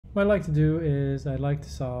What I'd like to do is I'd like to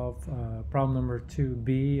solve problem number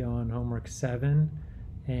 2B on homework 7,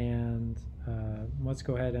 and let's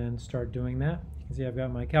go ahead and start doing that. You can see I've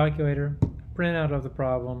got my calculator, printout of the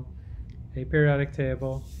problem, a periodic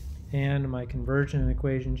table, and my conversion and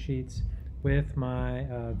equation sheets with my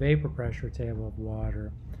vapor pressure table of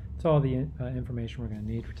water. That's all the information we're going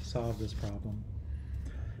to need to solve this problem.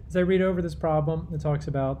 As I read over this problem, it talks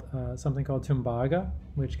about something called tumbaga,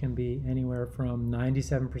 which can be anywhere from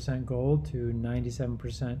 97% gold to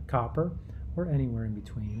 97% copper, or anywhere in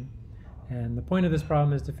between. And the point of this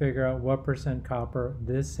problem is to figure out what percent copper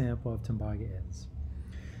this sample of tumbaga is.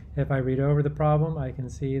 If I read over the problem, I can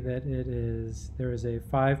see that there is a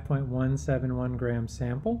 5.171 gram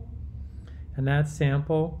sample, and that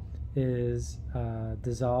sample is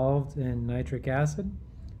dissolved in nitric acid.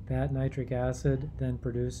 That nitric acid then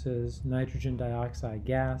produces nitrogen dioxide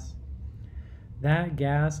gas. That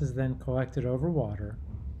gas is then collected over water.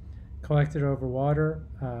 Collected over water,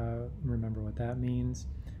 remember what that means.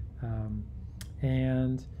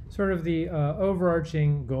 And sort of the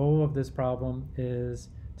overarching goal of this problem is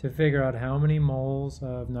to figure out how many moles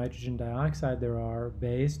of nitrogen dioxide there are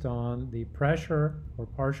based on the pressure or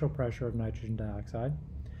partial pressure of nitrogen dioxide,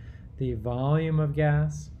 the volume of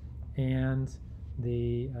gas, and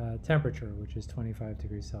the temperature, which is 25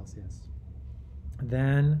 degrees Celsius.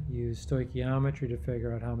 Then use stoichiometry to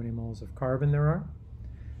figure out how many moles of carbon there are,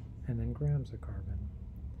 and then grams of carbon.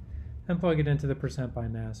 And plug it into the percent by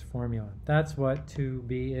mass formula. That's what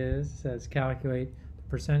 2B is. It says calculate the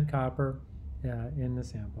percent copper in the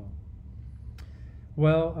sample.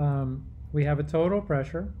 Well, we have a total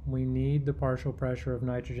pressure. We need the partial pressure of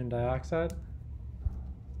nitrogen dioxide.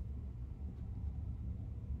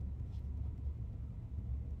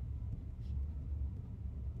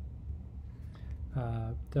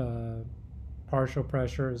 The partial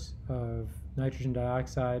pressures of nitrogen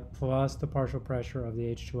dioxide plus the partial pressure of the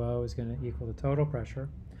H2O is going to equal the total pressure.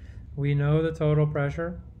 We know the total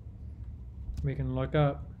pressure. We can look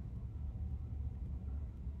up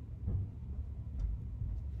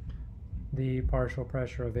the partial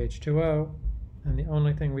pressure of H2O, and the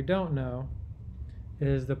only thing we don't know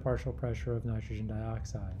is the partial pressure of nitrogen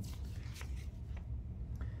dioxide.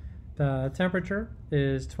 The temperature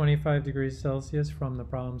is 25 degrees Celsius from the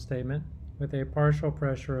problem statement with a partial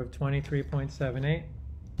pressure of 23.78.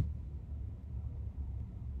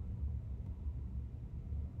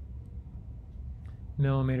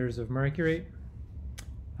 Millimeters of mercury.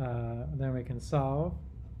 Then we can solve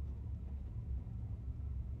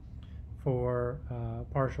for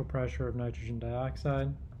partial pressure of nitrogen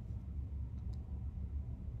dioxide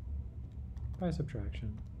by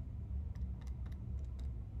subtraction.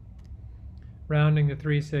 Rounding to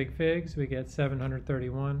 3 sig figs, we get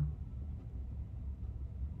 731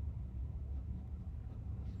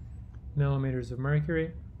 millimeters of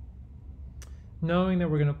mercury. Knowing that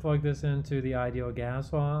we're going to plug this into the ideal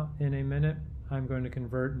gas law in a minute, I'm going to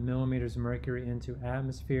convert millimeters of mercury into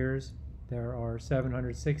atmospheres. There are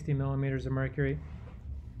 760 millimeters of mercury.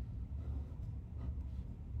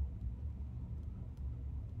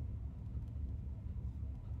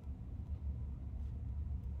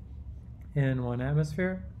 In 1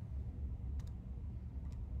 atmosphere.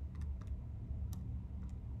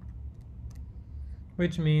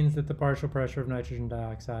 Which means that the partial pressure of nitrogen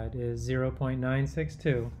dioxide is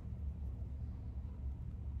 0.962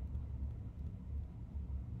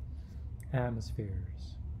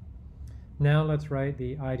 atmospheres. Now let's write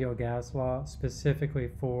the ideal gas law specifically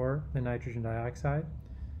for the nitrogen dioxide.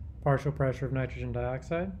 Partial pressure of nitrogen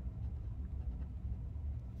dioxide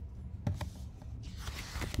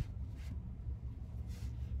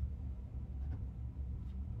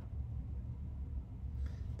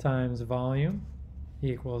times volume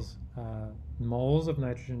equals moles of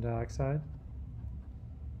nitrogen dioxide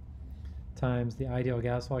times the ideal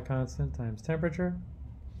gas law constant times temperature.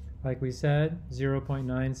 Like we said,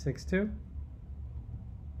 0.962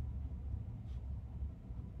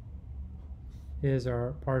 is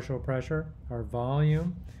our partial pressure. Our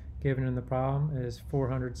volume given in the problem is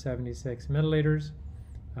 476 milliliters.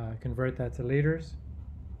 Convert that to liters.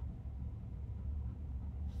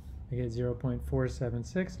 I get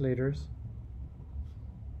 0.476 liters.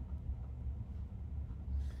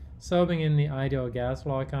 Subbing in the ideal gas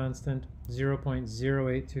law constant,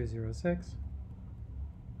 0.08206.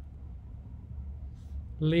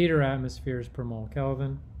 Liter atmospheres per mole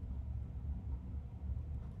Kelvin.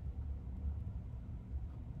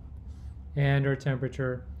 And our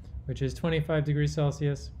temperature, which is 25 degrees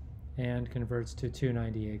Celsius and converts to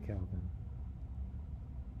 298 Kelvin.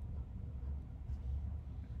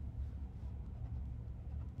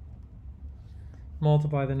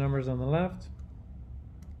 Multiply the numbers on the left.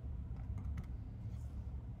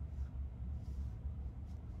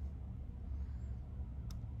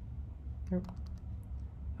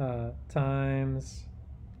 Times,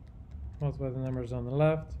 multiply the numbers on the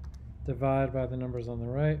left, divide by the numbers on the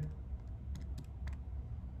right.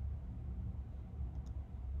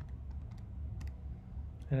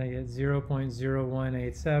 And I get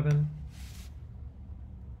 0.0187.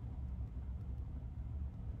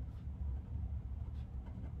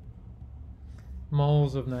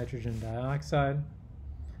 moles of nitrogen dioxide.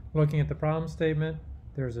 Looking at the problem statement,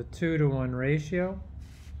 there's a 2-to-1 ratio.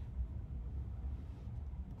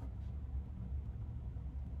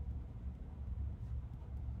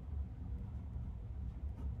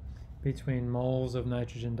 Between moles of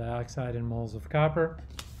nitrogen dioxide and moles of copper.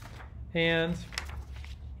 And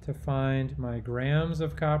to find my grams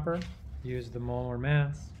of copper, use the molar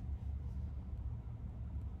mass.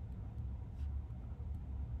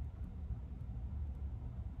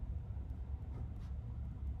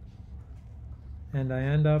 And I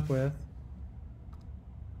end up with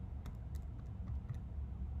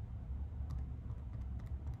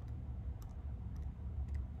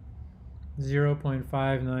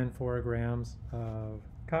 0.594 grams of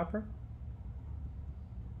copper.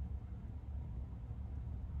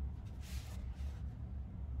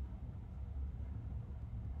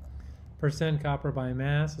 Percent copper by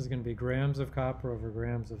mass is going to be grams of copper over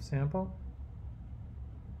grams of sample.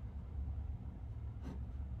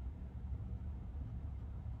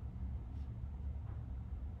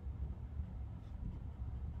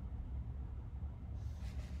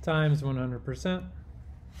 Times 100%.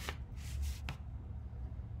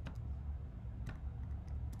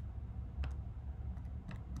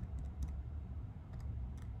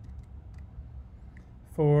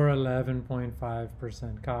 For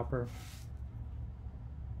 11.5% copper.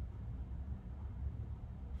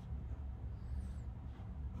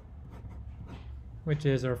 Which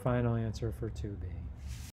is our final answer for 2B.